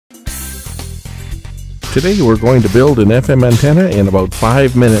Today we're going to build an FM antenna in about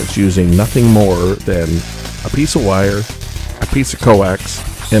 5 minutes using nothing more than a piece of wire, a piece of coax,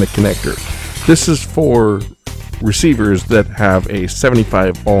 and a connector. This is for receivers that have a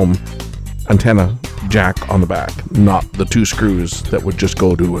 75 ohm antenna jack on the back, not the 2 screws that would just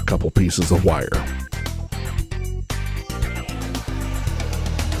go to a couple pieces of wire.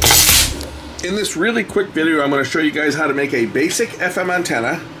 In this really quick video, I'm going to show you guys how to make a basic FM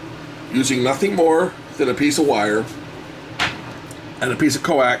antenna using nothing more than a piece of wire and a piece of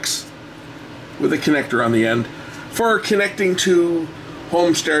coax with a connector on the end for connecting to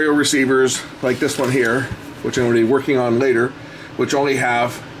home stereo receivers like this one here, which I'm going to be working on later, which only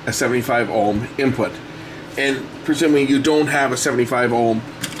have a 75 ohm input. And presuming you don't have a 75 ohm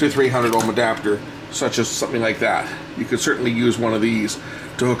to 300 ohm adapter, such as something like that, you could certainly use one of these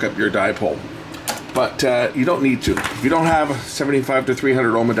to hook up your dipole. But you don't need to. If you don't have a 75 to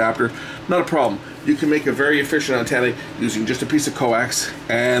 300 ohm adapter, not a problem. You can make a very efficient antenna using just a piece of coax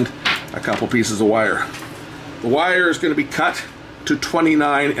and a couple pieces of wire. The wire is going to be cut to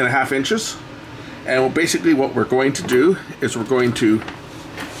 29.5 inches. And basically what we're going to do is we're going to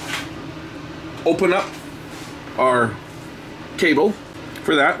open up our cable.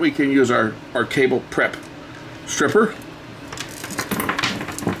 For that, we can use our cable prep stripper,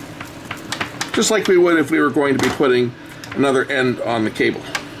 just like we would if we were going to be putting another end on the cable.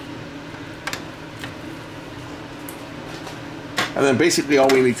 And then basically all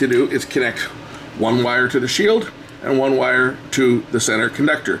we need to do is connect one wire to the shield and one wire to the center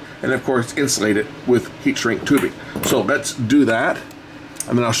conductor, and of course insulate it with heat shrink tubing. So let's do that,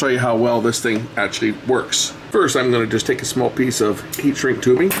 and then I'll show you how well this thing actually works. First, I'm going to just take a small piece of heat shrink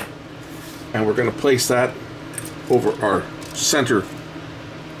tubing, and we're going to place that over our center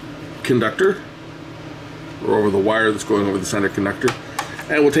conductor, or over the wire that's going over the center conductor.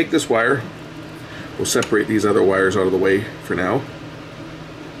 And we'll take this wire, we'll separate these other wires out of the way for now,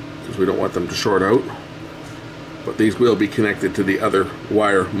 because we don't want them to short out, but these will be connected to the other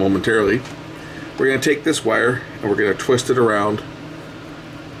wire momentarily. We're going to take this wire and we're going to twist it around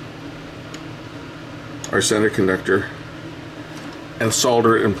our center conductor and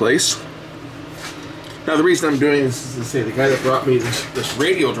solder it in place. Now the reason I'm doing this is to say the guy that brought me this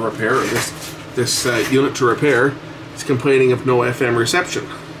radio to repair, or this unit to repair, is complaining of no FM reception.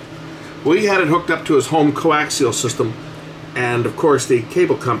 Well, he had it hooked up to his home coaxial system, and of course the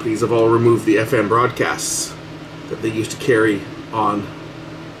cable companies have all removed the FM broadcasts that they used to carry on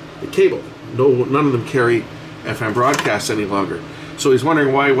the cable. None of them carry FM broadcasts any longer. So he's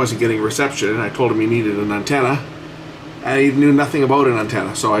wondering why he wasn't getting reception, and I told him he needed an antenna, and he knew nothing about an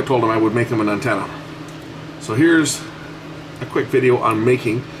antenna, so I told him I would make him an antenna. So here's a quick video on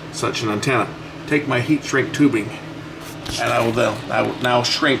making such an antenna. Take my heat shrink tubing, and I will now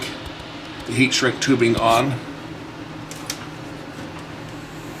shrink the heat shrink tubing on.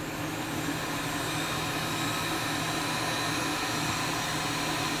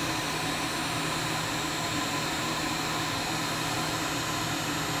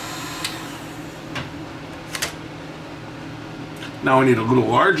 Now I need a little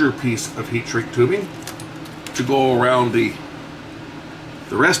larger piece of heat shrink tubing to go around the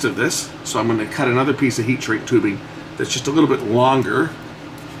rest of this, so I'm going to cut another piece of heat shrink tubing that's just a little bit longer,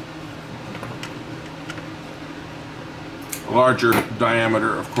 a larger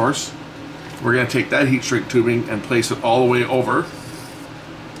diameter of course. We're going to take that heat shrink tubing and place it all the way over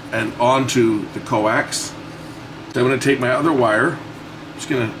and onto the coax. Then I'm going to take my other wire, I'm just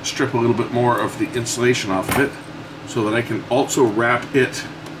going to strip a little bit more of the insulation off of it so that I can also wrap it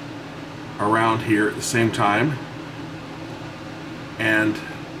around here at the same time. And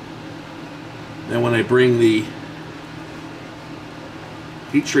then when I bring the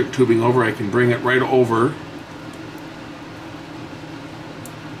heat shrink tubing over, I can bring it right over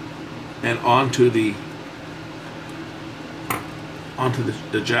and onto the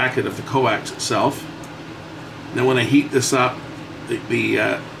jacket of the coax itself. And then when I heat this up,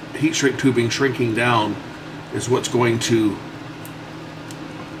 the heat shrink tubing shrinking down is what's going to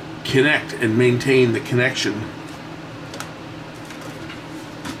connect and maintain the connection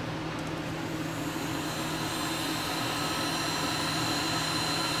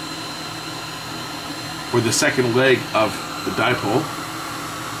for the second leg of the dipole.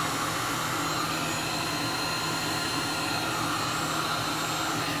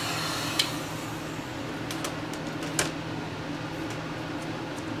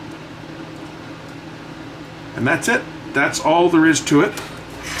 And that's it. That's all there is to it.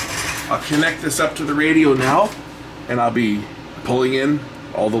 I'll connect this up to the radio now, and I'll be pulling in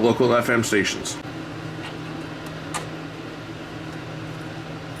all the local FM stations.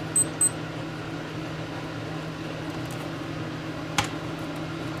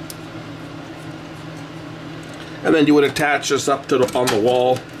 And then you would attach this up to on the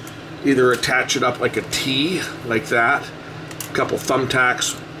wall. Either attach it up like a T, like that. A couple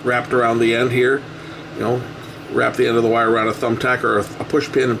thumbtacks wrapped around the end here. You know, wrap the end of the wire around a thumbtack or a push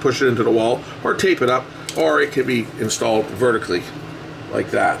pin and push it into the wall, or tape it up, or it can be installed vertically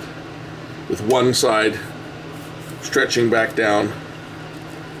like that, with one side stretching back down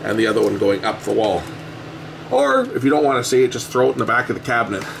and the other one going up the wall. Or if you don't want to see it, just throw it in the back of the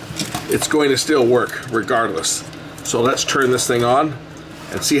cabinet. It's going to still work regardless. So let's turn this thing on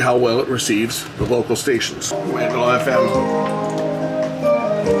and see how well it receives the local stations. Untitled FM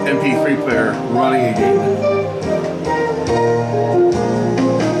MP3 player running again.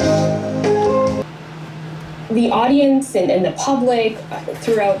 The audience and the public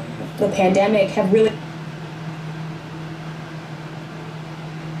throughout the pandemic have really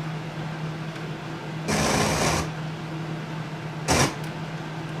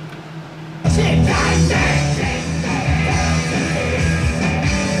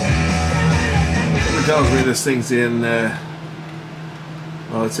It tells me this thing's in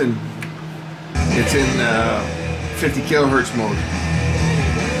well, it's in 50 kilohertz mode.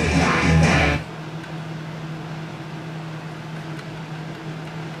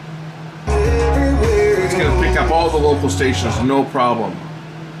 It's going to pick up all the local stations, no problem.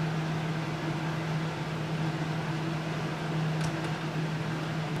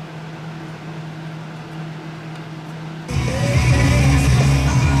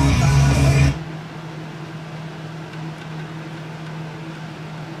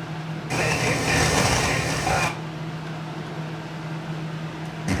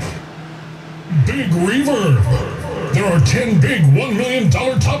 Big Reaver! There are 10 big $1 million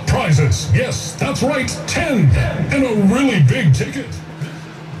top prizes. Yes, that's right, 10! And a really big ticket.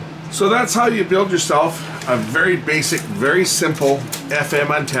 So that's how you build yourself a very basic, very simple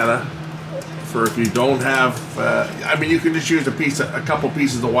FM antenna. For if you don't have, I mean, you can just use a couple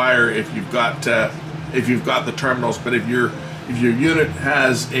pieces of wire if you've got the terminals. But if your unit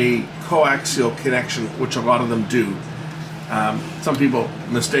has a coaxial connection, which a lot of them do, some people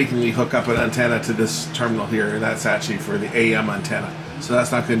mistakenly hook up an antenna to this terminal here, and that's actually for the AM antenna. So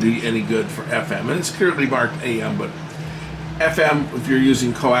that's not going to do you any good for FM. And it's clearly marked AM, but FM, if you're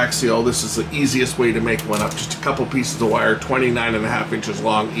using coaxial, this is the easiest way to make one up. Just a couple pieces of wire, 29.5 inches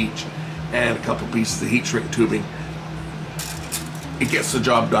long each, and a couple pieces of heat shrink tubing. It gets the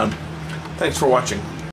job done. Thanks for watching.